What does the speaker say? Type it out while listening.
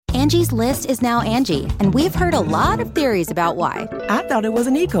Angie's List is now Angie, and we've heard a lot of theories about why. I thought it was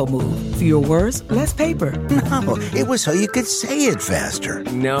an eco move. Fewer words, less paper. No, it was so you could say it faster.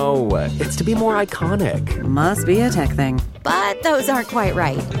 No, it's to be more iconic. Must be a tech thing. But those aren't quite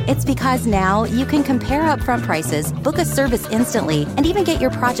right. It's because now you can compare upfront prices, book a service instantly, and even get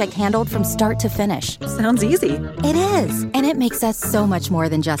your project handled from start to finish. Sounds easy. It is, and it makes us so much more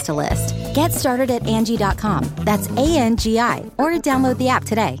than just a list. Get started at Angie.com. That's ANGI, or download the app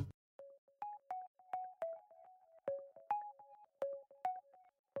today.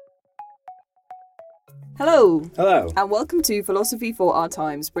 Hello. Hello. And welcome to Philosophy for Our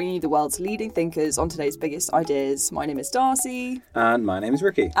Times, bringing you the world's leading thinkers on today's biggest ideas. My name is Darcy. And my name is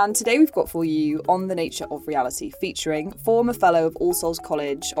Ricky. And today we've got for you On the Nature of Reality, featuring former Fellow of All Souls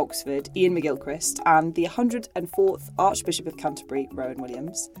College, Oxford, Iain McGilchrist, and the 104th Archbishop of Canterbury, Rowan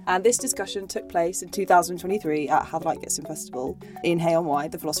Williams. And this discussion took place in 2023 at How the Light Gets In Festival in Hay-on-Wye,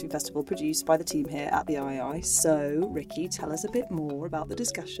 the philosophy festival produced by the team here at the II. So, Ricky, tell us a bit more about the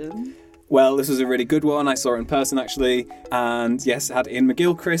discussion. Well, this was a really good one. I saw it in person, actually. And yes, it had Iain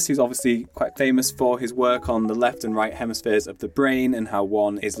McGilchrist, who's obviously quite famous for his work on the left and right hemispheres of the brain and how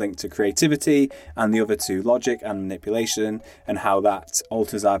one is linked to creativity and the other to logic and manipulation and how that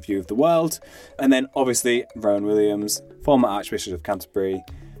alters our view of the world. And then obviously Rowan Williams, former Archbishop of Canterbury,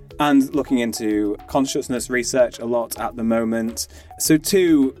 and looking into consciousness research a lot at the moment. So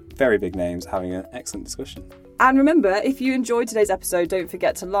two very big names having an excellent discussion. And remember, if you enjoyed today's episode, don't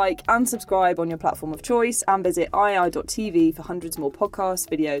forget to like and subscribe on your platform of choice and visit ii.tv for hundreds more podcasts,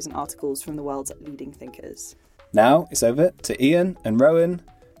 videos and articles from the world's leading thinkers. Now it's over to Iain and Rowan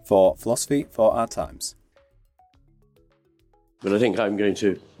for Philosophy for Our Times. Well, I think I'm going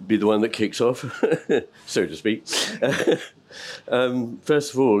to be the one that kicks off, so to speak.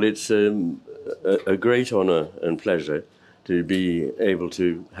 First of all, it's a great honour and pleasure to be able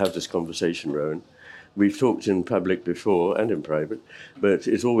to have this conversation, Rowan. We've talked in public before and in private, but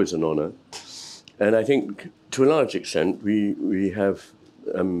it's always an honour. And I think, to a large extent, we have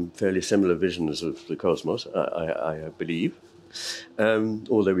fairly similar visions of the cosmos, I believe,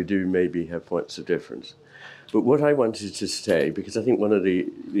 although we do maybe have points of difference. But what I wanted to say, because I think one of the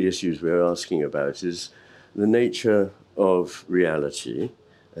issues we're asking about is the nature of reality,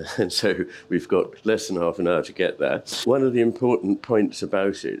 and so we've got less than half an hour to get there. One of the important points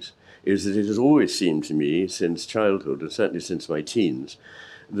about it is that it has always seemed to me, since childhood, and certainly since my teens,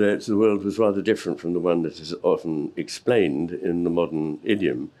 that the world was rather different from the one that is often explained in the modern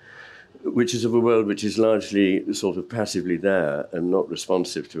idiom, which is of a world which is largely sort of passively there and not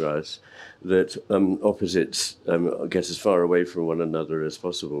responsive to us, that opposites get as far away from one another as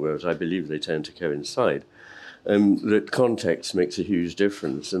possible, whereas I believe they tend to coincide, that context makes a huge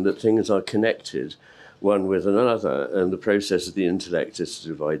difference, and that things are connected one with another, and the process of the intellect is to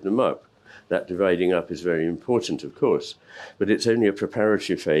divide them up. That dividing up is very important, of course, but it's only a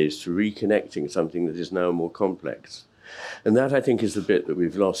preparatory phase to reconnecting something that is now more complex. And that, I think, is the bit that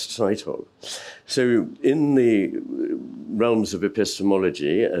we've lost sight of. So in the realms of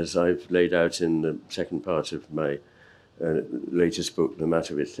epistemology, as I've laid out in the second part of my latest book, The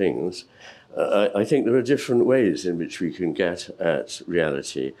Matter with Things, I think there are different ways in which we can get at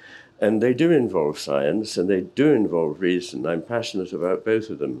reality. And they do involve science, and they do involve reason. I'm passionate about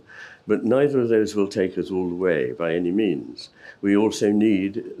both of them. But neither of those will take us all the way by any means. We also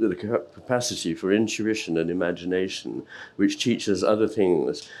need the capacity for intuition and imagination, which teaches other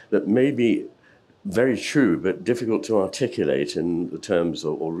things that may be very true, but difficult to articulate in the terms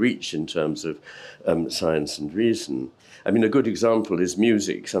or reach in terms of science and reason. I mean, a good example is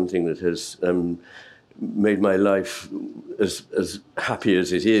music, something that has made my life as happy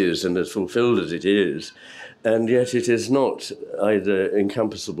as it is and as fulfilled as it is, and yet it is not either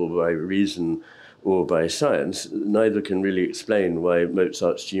encompassable by reason or by science. Neither can really explain why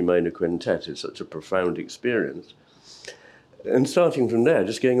Mozart's G minor quintet is such a profound experience. And starting from there,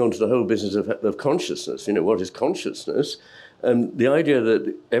 just going on to the whole business of consciousness, what is consciousness? The idea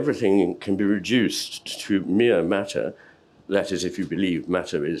that everything can be reduced to mere matter, that is, if you believe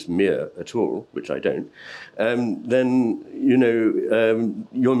matter is mere at all, which I don't, then,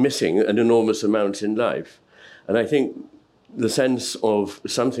 you're missing an enormous amount in life. And I think the sense of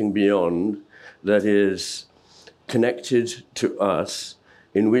something beyond that is connected to us,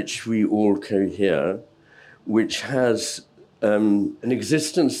 in which we all cohere, which has an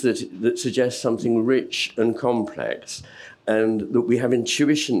existence that suggests something rich and complex, and that we have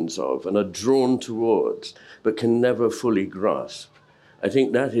intuitions of and are drawn towards, but can never fully grasp. I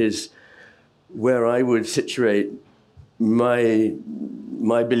think that is where I would situate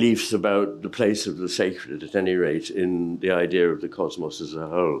my beliefs about the place of the sacred, at any rate, in the idea of the cosmos as a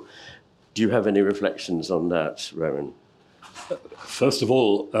whole. Do you have any reflections on that, Rowan? First of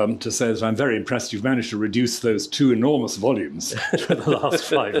all, to say that I'm very impressed you've managed to reduce those 2 enormous volumes to the last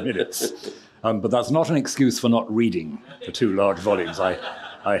 5 minutes. But that's not an excuse for not reading the 2 large volumes,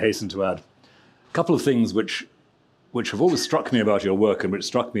 I hasten to add. A couple of things which have always struck me about your work and which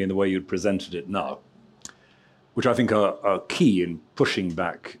struck me in the way you'd presented it now, which I think are key in pushing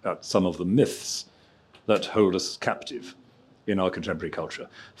back at some of the myths that hold us captive in our contemporary culture.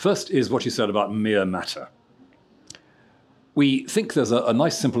 First is what you said about mere matter. We think there's a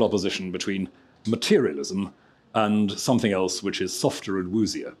nice simple opposition between materialism and something else which is softer and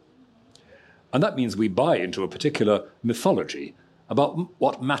woozier. And that means we buy into a particular mythology about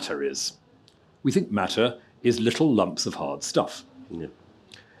what matter is. We think matter is little lumps of hard stuff. Yeah.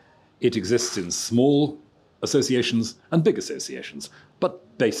 It exists in small associations and big associations,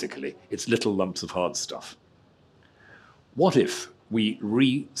 but basically it's little lumps of hard stuff. What if we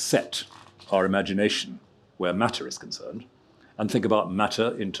reset our imagination where matter is concerned and think about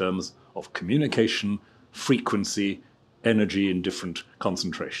matter in terms of communication, frequency, energy in different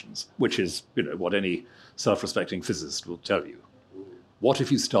concentrations, which is, what any self-respecting physicist will tell you. What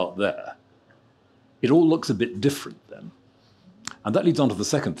if you start there? It all looks a bit different then. And that leads on to the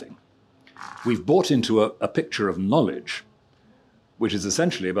second thing. We've bought into a picture of knowledge, which is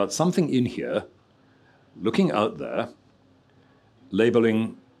essentially about something in here, looking out there,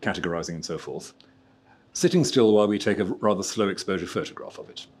 labeling, categorizing, and so forth, sitting still while we take a rather slow exposure photograph of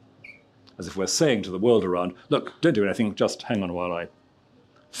it. As if we're saying to the world around, look, don't do anything, just hang on while I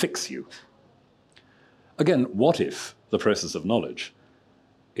fix you. Again, what if the process of knowledge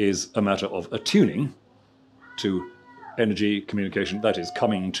is a matter of attuning to energy, communication, that is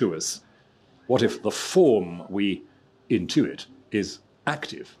coming to us? What if the form we intuit is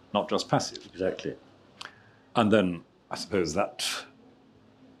active, not just passive? Exactly. And then I suppose that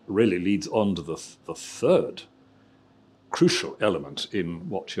really leads on to the third crucial element in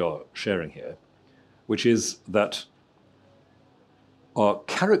what you're sharing here, which is that our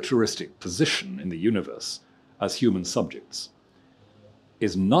characteristic position in the universe as human subjects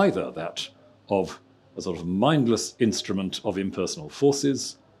is neither that of a sort of mindless instrument of impersonal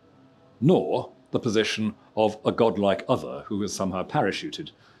forces, nor the position of a godlike other who is somehow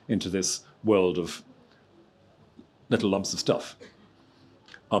parachuted into this world of little lumps of stuff.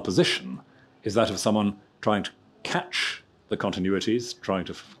 Our position is that of someone trying to catch the continuities, trying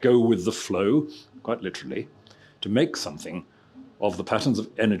to go with the flow, quite literally, to make something of the patterns of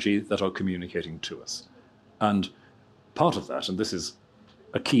energy that are communicating to us. And part of that, and this is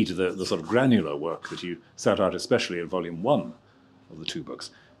a key to the sort of granular work that you set out, especially in volume 1 of the 2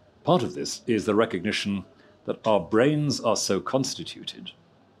 books, part of this is the recognition that our brains are so constituted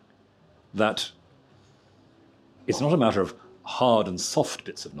that it's not a matter of hard and soft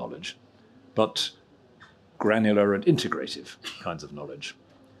bits of knowledge, but granular and integrative kinds of knowledge.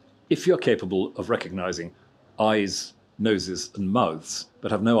 If you're capable of recognizing eyes, noses, and mouths,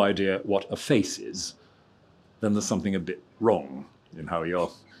 but have no idea what a face is, then there's something a bit wrong in how you're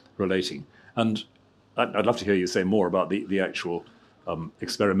relating. And I'd love to hear you say more about the actual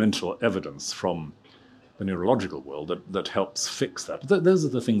experimental evidence from the neurological world that helps fix that. Those are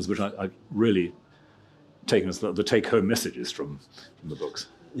the things which I've really taken as the take-home messages from the books.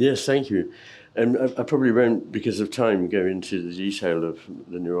 Yes, thank you. And I probably won't, because of time, go into the detail of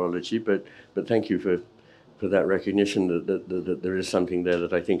the neurology, but thank you for that recognition that there is something there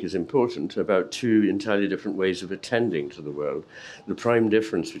that I think is important about 2 entirely different ways of attending to the world. The prime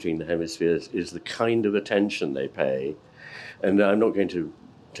difference between the hemispheres is the kind of attention they pay. And I'm not going to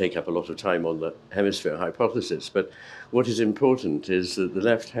take up a lot of time on the hemisphere hypothesis, but what is important is that the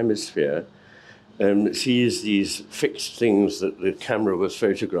left hemisphere sees these fixed things that the camera was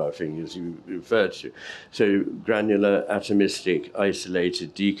photographing, as you referred to. So granular, atomistic,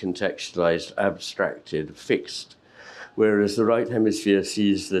 isolated, decontextualized, abstracted, fixed. Whereas the right hemisphere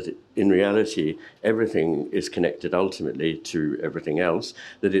sees that in reality, everything is connected ultimately to everything else,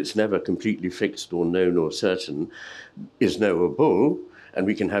 that it's never completely fixed or known or certain, is knowable, and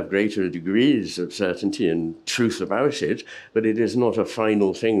we can have greater degrees of certainty and truth about it, but it is not a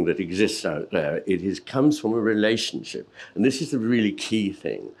final thing that exists out there. It comes from a relationship. And this is the really key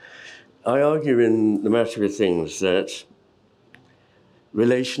thing. I argue in The Matter of Things that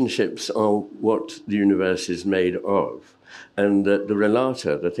relationships are what the universe is made of, and that the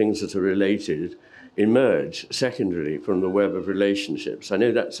relata, the things that are related, emerge secondarily from the web of relationships. I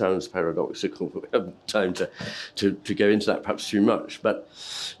know that sounds paradoxical, but we haven't time to go into that perhaps too much. But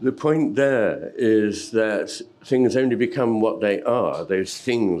the point there is that things only become what they are, those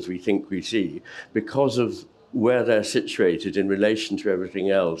things we think we see, because of where they're situated in relation to everything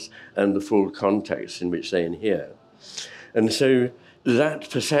else and the full context in which they inhere. And so that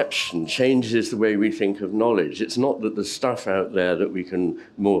perception changes the way we think of knowledge. It's not that there's stuff out there that we can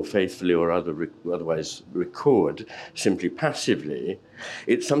more faithfully or otherwise record simply passively.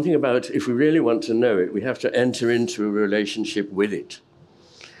 It's something about, if we really want to know it, we have to enter into a relationship with it.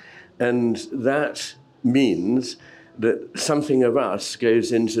 And that means that something of us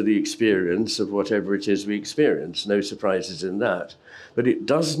goes into the experience of whatever it is we experience. No surprises in that. But it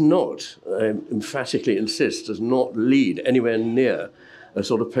does not, I emphatically insist, does not lead anywhere near a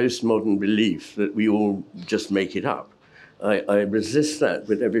sort of postmodern belief that we all just make it up. I resist that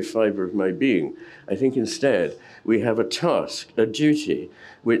with every fibre of my being. I think instead we have a task, a duty,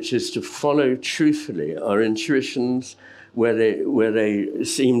 which is to follow truthfully our intuitions where they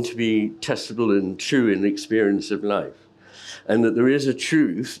seem to be testable and true in the experience of life. And that there is a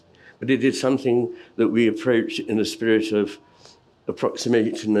truth, but it is something that we approach in a spirit of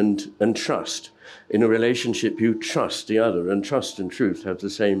approximation and trust. In a relationship, you trust the other, and trust and truth have the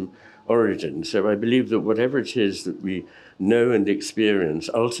same origin. So I believe that whatever it is that we know and experience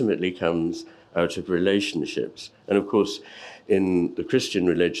ultimately comes out of relationships. And of course, in the Christian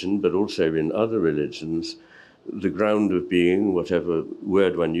religion, but also in other religions, the ground of being, whatever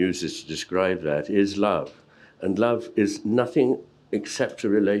word one uses to describe that, is love. And love is nothing except a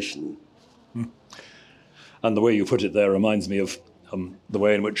relation. And the way you put it there reminds me of the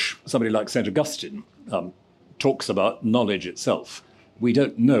way in which somebody like St. Augustine talks about knowledge itself. We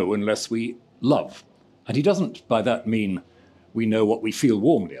don't know unless we love. And he doesn't by that mean we know what we feel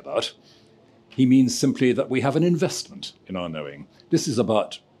warmly about. He means simply that we have an investment in our knowing. This is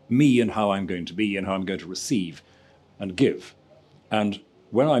about me and how I'm going to be and how I'm going to receive and give. And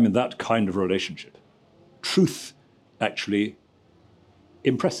when I'm in that kind of relationship, truth actually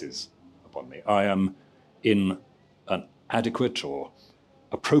impresses upon me. I am in an adequate or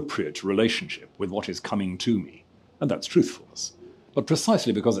appropriate relationship with what is coming to me. And that's truthfulness. But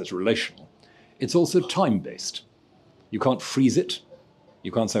precisely because it's relational, it's also time-based. You can't freeze it.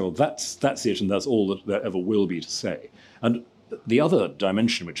 You can't say, well, that's it, and that's all that there ever will be to say. And the other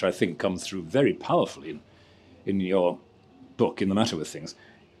dimension, which I think comes through very powerfully in your book, In the Matter with Things,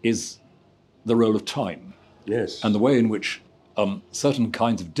 is the role of time. Yes. And the way in which certain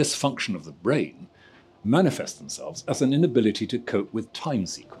kinds of dysfunction of the brain manifest themselves as an inability to cope with time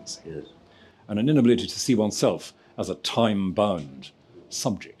sequencing. Yes. And an inability to see oneself as a time-bound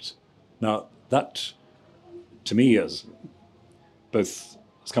subject. Now, that, to me, as both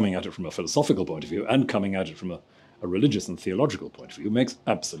as coming at it from a philosophical point of view and coming at it from a religious and theological point of view, makes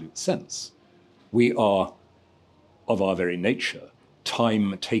absolute sense. We are, of our very nature,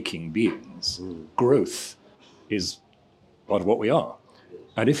 time-taking beings. Growth is part of what we are.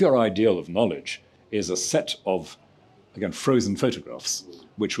 And if your ideal of knowledge is a set of, again, frozen photographs,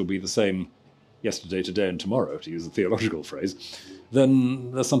 which will be the same yesterday, today, and tomorrow, to use a theological phrase,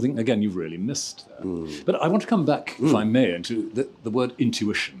 then there's something, again, you've really missed there. But I want to come back, if I may, into the word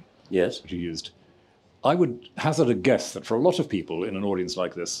intuition, Yes. which you used. I would hazard a guess that for a lot of people in an audience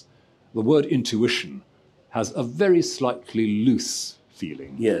like this, the word intuition has a very slightly loose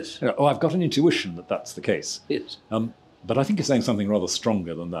feeling. Yes. You know, oh, I've got an intuition that that's the case. Yes. But I think you're saying something rather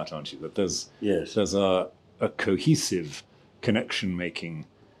stronger than that, aren't you? That there's a cohesive connection-making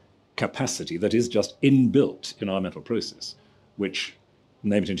capacity that is just inbuilt in our mental process, which,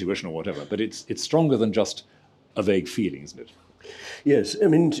 name it intuition or whatever, but it's stronger than just a vague feeling, isn't it? Yes, I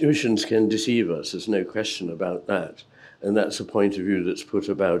mean, intuitions can deceive us, there's no question about that. And that's a point of view that's put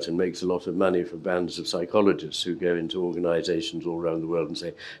about and makes a lot of money for bands of psychologists who go into organizations all around the world and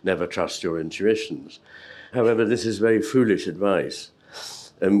say, never trust your intuitions. However, this is very foolish advice.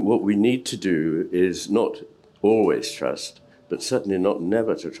 And what we need to do is not always trust, but certainly not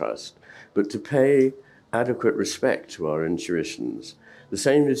never to trust, but to pay adequate respect to our intuitions. The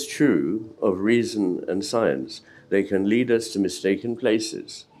same is true of reason and science. They can lead us to mistaken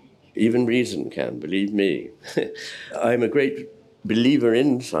places. Even reason can, believe me. I'm a great believer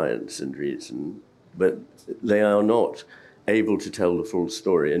in science and reason, but they are not able to tell the full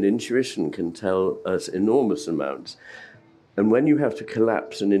story. And intuition can tell us enormous amounts. And when you have to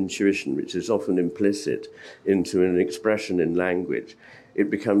collapse an intuition, which is often implicit, into an expression in language, it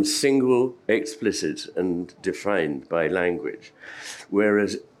becomes single, explicit, and defined by language.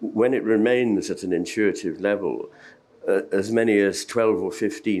 Whereas when it remains at an intuitive level, as many as 12 or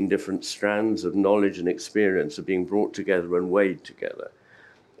 15 different strands of knowledge and experience are being brought together and weighed together.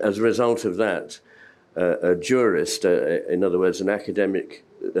 As a result of that, a jurist, in other words, an academic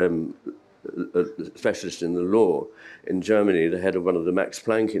specialist in the law in Germany, the head of one of the Max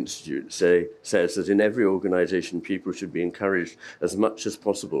Planck Institutes, says that in every organization, people should be encouraged as much as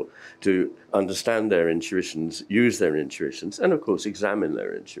possible to understand their intuitions, use their intuitions, and of course, examine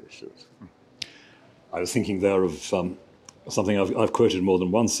their intuitions. I was thinking there of something I've quoted more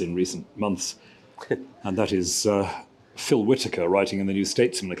than once in recent months, and that is Phil Whitaker writing in the New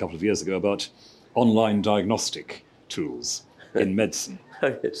Statesman a couple of years ago about online diagnostic tools in medicine.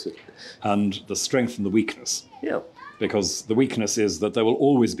 And the strength and the weakness. Yeah. Because the weakness is that there will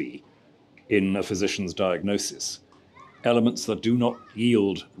always be, in a physician's diagnosis, elements that do not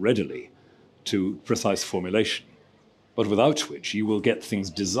yield readily to precise formulation, but without which you will get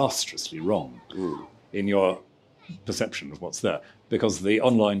things disastrously wrong in your perception of what's there, because the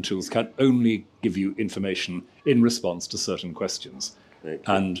online tools can only give you information in response to certain questions.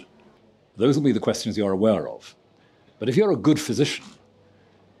 And those will be the questions you're aware of. But if you're a good physician,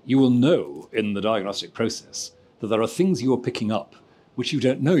 you will know in the diagnostic process that there are things you're picking up which you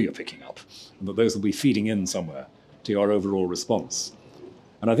don't know you're picking up, and that those will be feeding in somewhere to your overall response.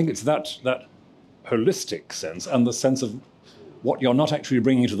 And I think it's that holistic sense and the sense of what you're not actually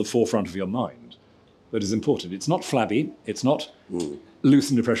bringing to the forefront of your mind that is important. It's not flabby, it's not loose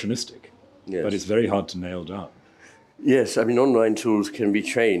and impressionistic, but it's very hard to nail down. Yes, I mean, online tools can be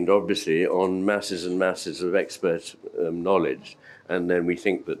trained, obviously, on masses and masses of expert knowledge, and then we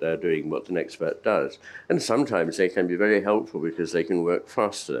think that they're doing what an expert does. And sometimes they can be very helpful because they can work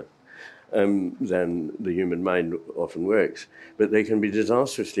faster than the human mind often works. But they can be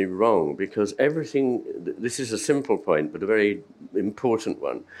disastrously wrong because everything, this is a simple point, but a very important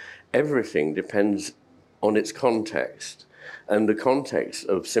one, everything depends on its context. And the context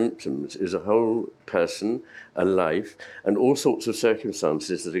of symptoms is a whole person, a life, and all sorts of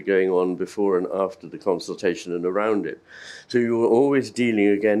circumstances that are going on before and after the consultation and around it. So you're always dealing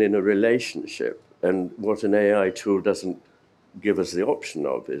again in a relationship. And what an AI tool doesn't give us the option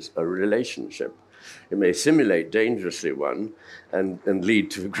of is a relationship. It may simulate dangerously one and lead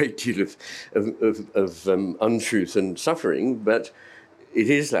to a great deal of untruth and suffering, but it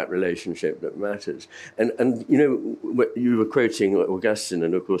is that relationship that matters. And you know, you were quoting Augustine,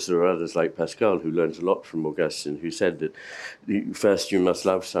 and of course there are others like Pascal who learned a lot from Augustine, who said that first you must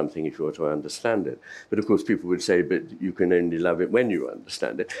love something if you are to understand it. But of course people would say, but you can only love it when you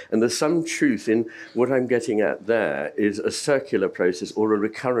understand it. And there's some truth in what I'm getting at there is a circular process or a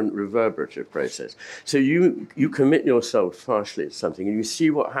recurrent reverberative process. So you commit yourself partially to something and you see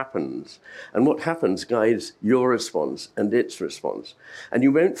what happens. And what happens guides your response and its response. And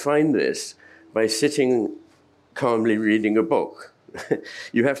you won't find this by sitting calmly reading a book.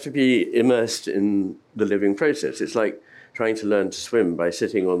 You have to be immersed in the living process. It's like trying to learn to swim by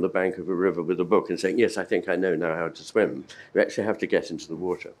sitting on the bank of a river with a book and saying, yes, I think I know now how to swim. You actually have to get into the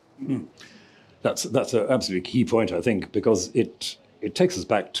water. That's an absolutely key point, I think, because it takes us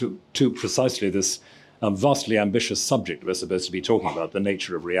back to precisely this vastly ambitious subject we're supposed to be talking about, the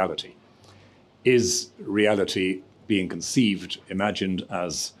nature of reality. Is reality being conceived, imagined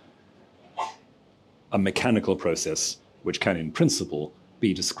as a mechanical process which can, in principle,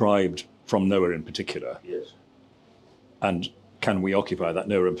 be described from nowhere in particular? Yes. And can we occupy that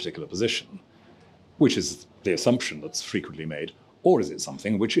nowhere in particular position, which is the assumption that's frequently made, or is it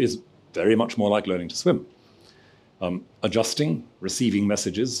something which is very much more like learning to swim? Adjusting, receiving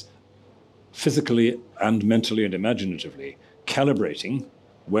messages, physically and mentally and imaginatively, calibrating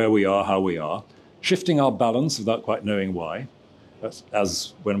where we are, how we are, shifting our balance without quite knowing why,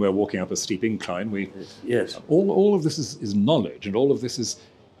 as when we're walking up a steep incline. Yes. All of this is knowledge, and all of this is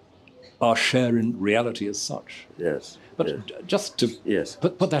our share in reality as such. Yes. But just to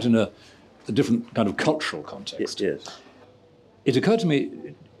put that in a different kind of cultural context, it occurred to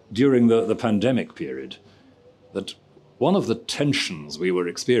me during the pandemic period that one of the tensions we were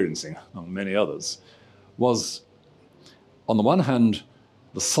experiencing, among many others, was, on the one hand,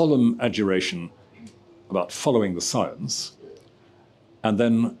 the solemn adjuration about following the science, and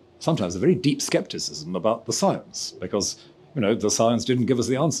then sometimes a very deep skepticism about the science, because, the science didn't give us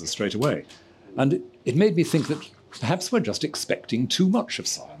the answers straight away. And it made me think that perhaps we're just expecting too much of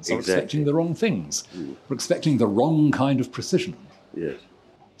science, or expecting the wrong things, or expecting the wrong kind of precision. Yes.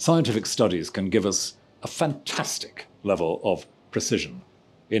 Scientific studies can give us a fantastic level of precision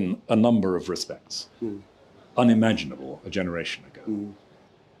in a number of respects, unimaginable a generation ago.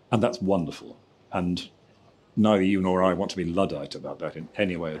 And that's wonderful. And neither you nor I want to be Luddite about that in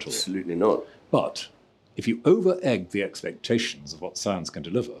any way at all. Absolutely not. But if you over-egg the expectations of what science can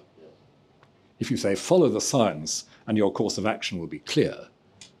deliver, if you say, follow the science and your course of action will be clear,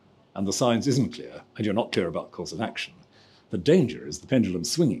 and the science isn't clear, and you're not clear about course of action, the danger is the pendulum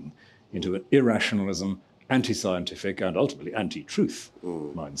swinging into an irrationalism, anti-scientific, and ultimately anti-truth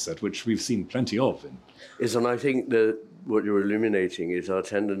mindset, which we've seen plenty of. And I think that what you're illuminating is our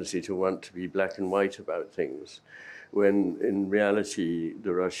tendency to want to be black and white about things, when in reality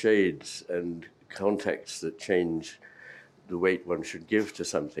there are shades and contexts that change the weight one should give to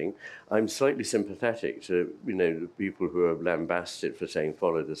something. I'm slightly sympathetic to, the people who are lambasted for saying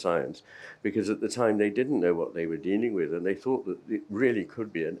follow the science, because at the time they didn't know what they were dealing with, and they thought that it really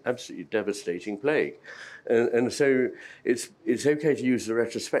could be an absolutely devastating plague. And so it's okay to use the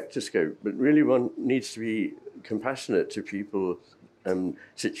retrospectoscope, but really one needs to be compassionate to people's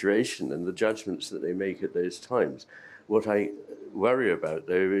situation and the judgments that they make at those times. What I worry about,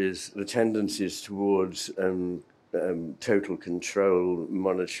 though, is the tendencies towards total control,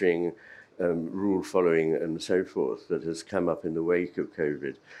 monitoring, rule following and so forth that has come up in the wake of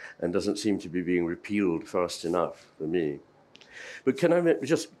COVID and doesn't seem to be being repealed fast enough for me. But can I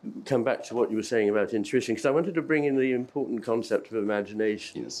just come back to what you were saying about intuition? Because I wanted to bring in the important concept of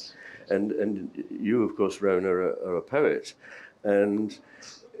imagination. Yes. And you, of course, Rowan, are a poet. And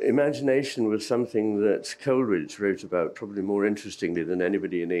imagination was something that Coleridge wrote about probably more interestingly than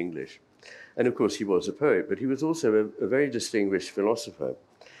anybody in English. And of course, he was a poet, but he was also a very distinguished philosopher.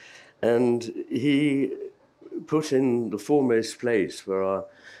 And he put in the foremost place for our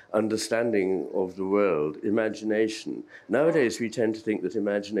understanding of the world imagination. Nowadays, we tend to think that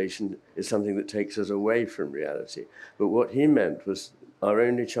imagination is something that takes us away from reality. But what he meant was our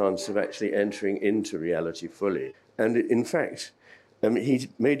only chance of actually entering into reality fully. And in fact, he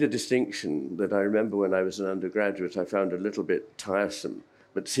made a distinction that I remember when I was an undergraduate, I found a little bit tiresome,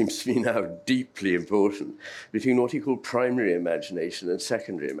 but seems to me now deeply important, between what he called primary imagination and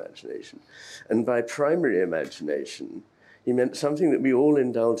secondary imagination. And by primary imagination, he meant something that we all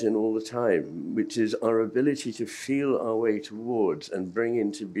indulge in all the time, which is our ability to feel our way towards and bring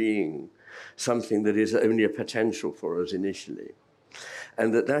into being something that is only a potential for us initially.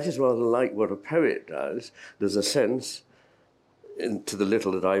 And that is rather like what a poet does. There's a sense, to the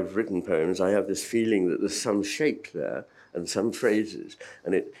little that I've written poems, I have this feeling that there's some shape there, and some phrases.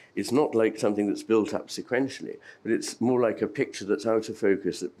 And it's not like something that's built up sequentially, but it's more like a picture that's out of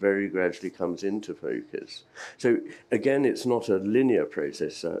focus that very gradually comes into focus. So again, it's not a linear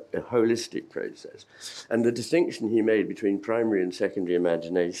process, a holistic process. And the distinction he made between primary and secondary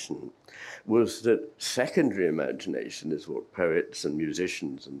imagination was that secondary imagination is what poets and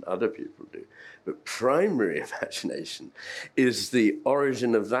musicians and other people do. But primary imagination is the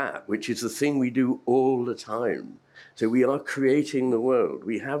origin of that, which is the thing we do all the time. So we are creating the world.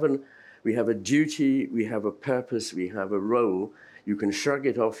 We have a duty, we have a purpose, we have a role. You can shrug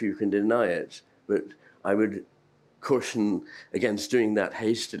it off, you can deny it, but I would caution against doing that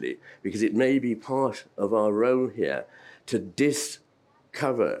hastily, because it may be part of our role here to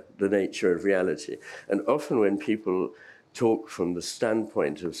discover the nature of reality. And often when people talk from the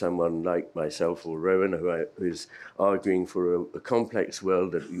standpoint of someone like myself or Rowan, who is arguing for a complex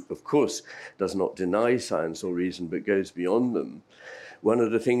world that, of course, does not deny science or reason, but goes beyond them, one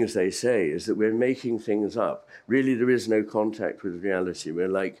of the things they say is that we're making things up. Really, there is no contact with reality. We're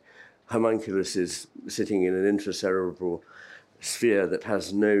like homunculuses sitting in an intracerebral sphere that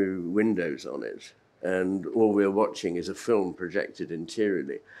has no windows on it, and all we're watching is a film projected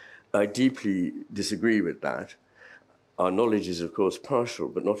interiorly. I deeply disagree with that. Our knowledge is, of course, partial,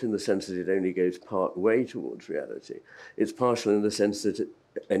 but not in the sense that it only goes part way towards reality. It's partial in the sense that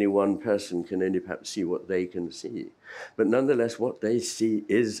any one person can only perhaps see what they can see. But nonetheless, what they see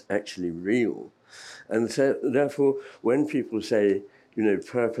is actually real. And so, therefore, when people say,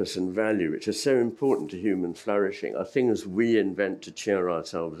 purpose and value, which are so important to human flourishing, are things we invent to cheer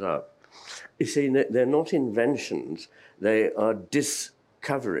ourselves up. You see, they're not inventions, they are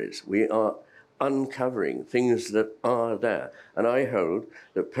discoveries. We are uncovering things that are there. And I hold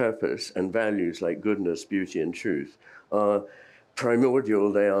that purpose and values like goodness, beauty, and truth are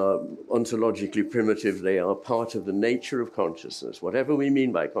primordial, they are ontologically primitive, they are part of the nature of consciousness. Whatever we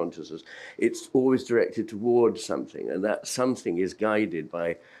mean by consciousness, it's always directed towards something, and that something is guided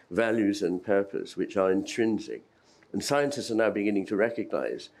by values and purpose, which are intrinsic. And scientists are now beginning to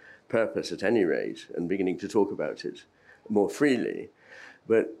recognize purpose at any rate, and beginning to talk about it more freely.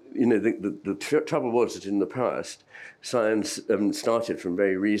 But, the trouble was that in the past, science started from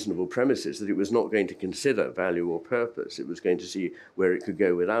very reasonable premises, that it was not going to consider value or purpose. It was going to see where it could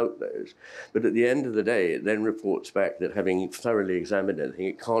go without those. But at the end of the day, it then reports back that having thoroughly examined anything,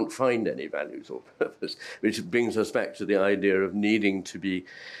 it can't find any values or purpose, which brings us back to the idea of needing to be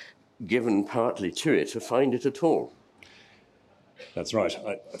given partly to it to find it at all. That's right.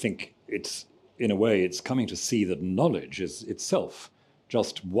 I think it's, in a way, it's coming to see that knowledge is itself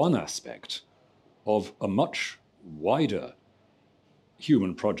just one aspect of a much wider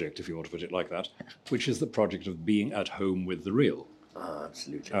human project, if you want to put it like that, which is the project of being at home with the real.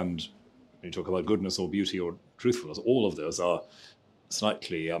 Absolutely. And when you talk about goodness or beauty or truthfulness, all of those are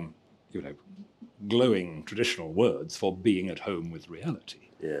slightly, glowing traditional words for being at home with reality,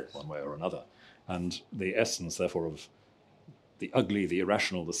 yes, one way or another. And the essence, therefore, of the ugly, the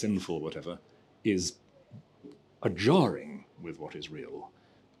irrational, the sinful, whatever, is a jarring with what is real,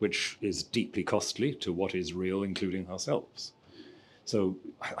 which is deeply costly to what is real, including ourselves. So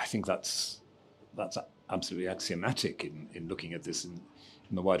I think that's absolutely axiomatic in looking at this in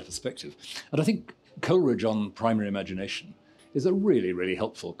the wider perspective. And I think Coleridge on primary imagination is a really, really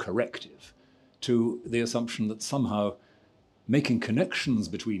helpful corrective to the assumption that somehow making connections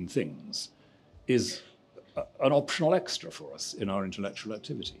between things is an optional extra for us in our intellectual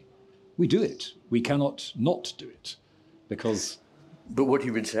activity. We do it. We cannot not do it, because... But what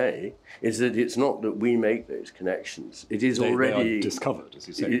he would say is that it's not that we make those connections. It is already... They are discovered, as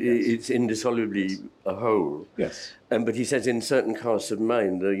you say. It's indissolubly a whole. Yes. But he says in certain casts of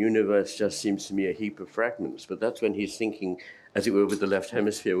mind, the universe just seems to me a heap of fragments. But that's when he's thinking, as it were, with the left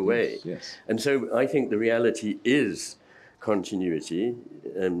hemisphere away. Yes. And so I think the reality is continuity.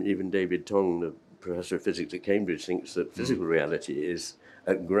 Even David Tong, the professor of physics at Cambridge, thinks that physical reality is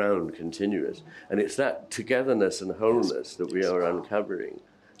at ground continuous. And it's that togetherness and wholeness that we are uncovering.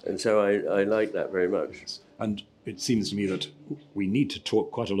 And so I like that very much. And it seems to me that we need to talk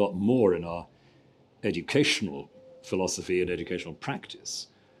quite a lot more in our educational philosophy and educational practice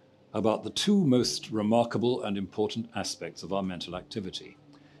about the two most remarkable and important aspects of our mental activity,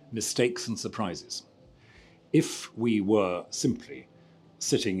 mistakes and surprises. If we were simply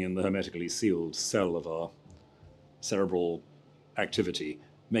sitting in the hermetically sealed cell of our cerebral activity,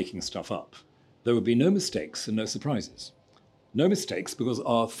 making stuff up, there would be no mistakes and no surprises. No mistakes because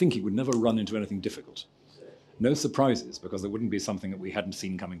our thinking would never run into anything difficult. No surprises because there wouldn't be something that we hadn't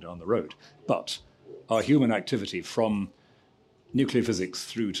seen coming down the road. But our human activity, from nuclear physics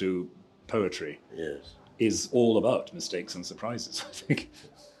through to poetry, yes, is all about mistakes and surprises, I think.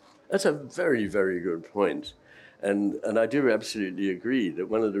 That's a very, very good point. And I do absolutely agree that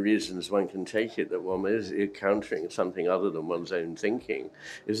one of the reasons one can take it that one is encountering something other than one's own thinking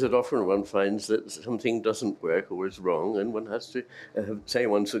is that often one finds that something doesn't work or is wrong, and one has to say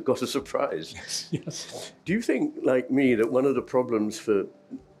one's got a surprise. Yes, yes. Do you think, like me, that one of the problems for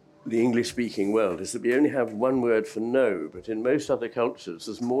the English-speaking world is that we only have one word for know, but in most other cultures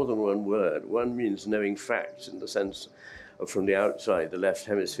there's more than one word. One means knowing facts in the sense of, from the outside, the left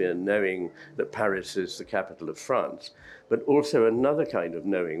hemisphere, knowing that Paris is the capital of France, but also another kind of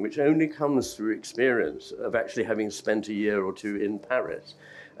knowing, which only comes through experience of actually having spent a year or two in Paris.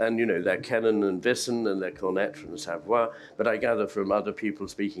 And, they're Kennen and Wissen and they're Connaître and Savoir, but I gather from other people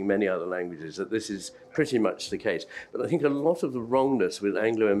speaking many other languages that this is pretty much the case. But I think a lot of the wrongness with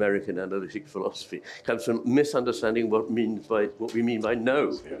Anglo-American analytic philosophy comes from misunderstanding what we mean by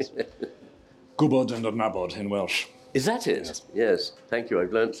know. Yes. Gwbod and adnabod in Welsh. Is that it? Yes. Yes. Thank you.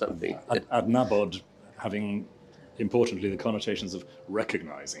 I've learned something. Adnabod having, importantly, the connotations of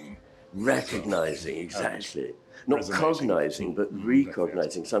recognizing. Recognizing, exactly. Not cognizing, but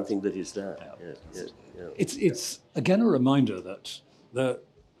recognizing something that is there. Yeah. Yes. It's again a reminder that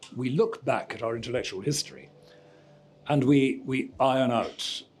we look back at our intellectual history and we iron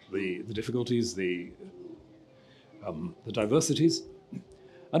out the difficulties, the diversities.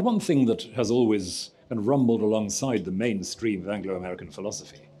 And one thing that has always kind of rumbled alongside the mainstream of Anglo-American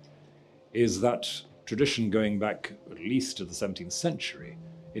philosophy is that tradition going back at least to the 17th century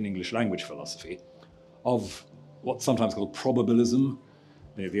in English language philosophy of what's sometimes called probabilism,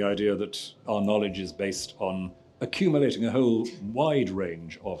 the idea that our knowledge is based on accumulating a whole wide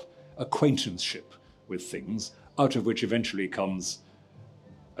range of acquaintanceship with things, out of which eventually comes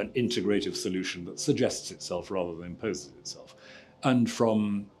an integrative solution that suggests itself rather than imposes itself. And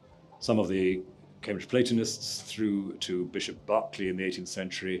from some of the Cambridge Platonists through to Bishop Berkeley in the 18th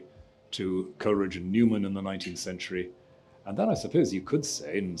century, to Coleridge and Newman in the 19th century, and then I suppose you could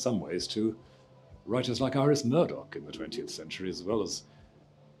say, in some ways, to writers like Iris Murdoch in the 20th century, as well as,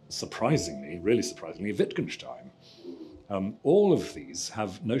 really surprisingly, Wittgenstein. All of these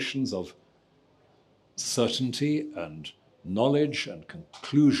have notions of certainty and knowledge and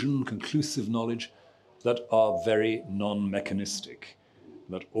conclusive knowledge that are very non-mechanistic,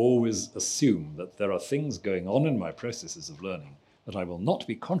 that always assume that there are things going on in my processes of learning that I will not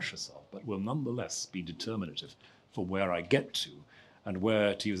be conscious of, but will nonetheless be determinative for where I get to, and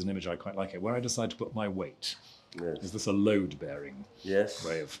where, to use an image I quite like it, where I decide to put my weight. Yes. Is this a load-bearing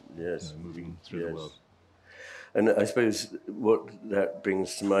way of moving through the world? And I suppose what that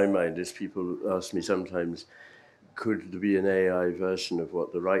brings to my mind is people ask me sometimes, could there be an AI version of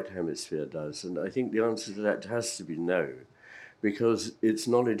what the right hemisphere does? And I think the answer to that has to be no, because its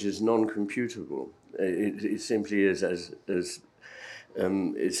knowledge is non-computable. It simply is it's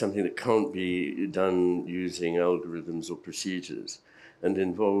something that can't be done using algorithms or procedures, and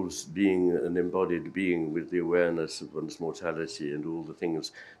involves being an embodied being with the awareness of one's mortality and all the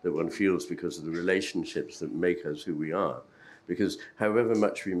things that one feels because of the relationships that make us who we are. Because however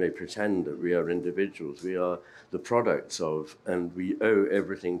much we may pretend that we are individuals, we are the products of, and we owe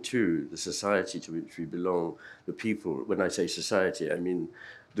everything to, the society to which we belong, the people. When I say society, I mean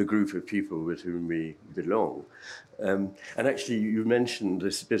the group of people with whom we belong. And actually, you mentioned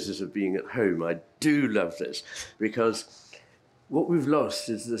this business of being at home. I do love this, because what we've lost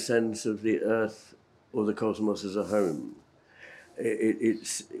is the sense of the earth or the cosmos as a home.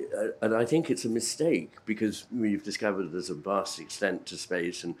 And I think it's a mistake, because we've discovered there's a vast extent to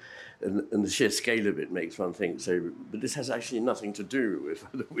space, and the sheer scale of it makes one think so. But this has actually nothing to do with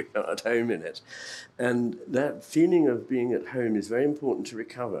whether we are at home in it. And that feeling of being at home is very important to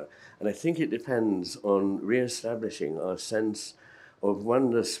recover. And I think it depends on re-establishing our sense of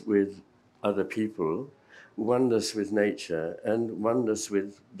oneness with other people, oneness with nature, and oneness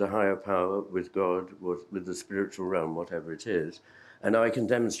with the higher power, with God, with the spiritual realm, whatever it is. And I can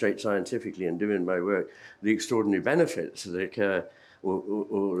demonstrate scientifically and do in my work the extraordinary benefits that occur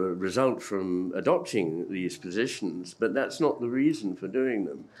or result from adopting these positions, but that's not the reason for doing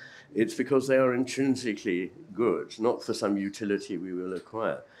them. It's because they are intrinsically good, not for some utility we will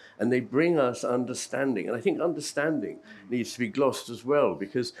acquire. And they bring us understanding. And I think understanding needs to be glossed as well,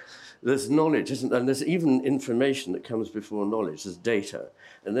 because there's knowledge, isn't there? And there's even information that comes before knowledge. There's data.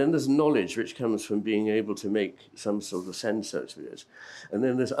 And then there's knowledge, which comes from being able to make some sort of sense out of it. And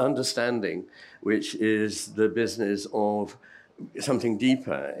then there's understanding, which is the business of something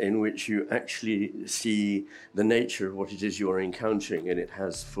deeper, in which you actually see the nature of what it is you're encountering, and it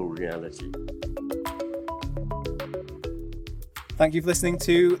has full reality. Thank you for listening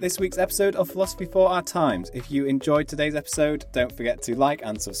to this week's episode of Philosophy for Our Times. If you enjoyed today's episode, don't forget to like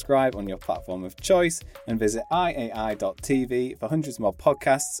and subscribe on your platform of choice, and visit iai.tv for hundreds more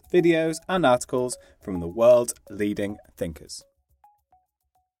podcasts, videos and articles from the world's leading thinkers.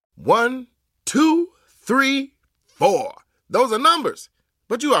 1, 2, 3, 4. Those are numbers,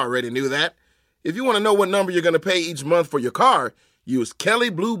 but you already knew that. If you want to know what number you're going to pay each month for your car, use Kelley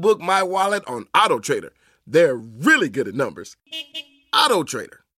Blue Book My Wallet on AutoTrader. They're really good at numbers. AutoTrader.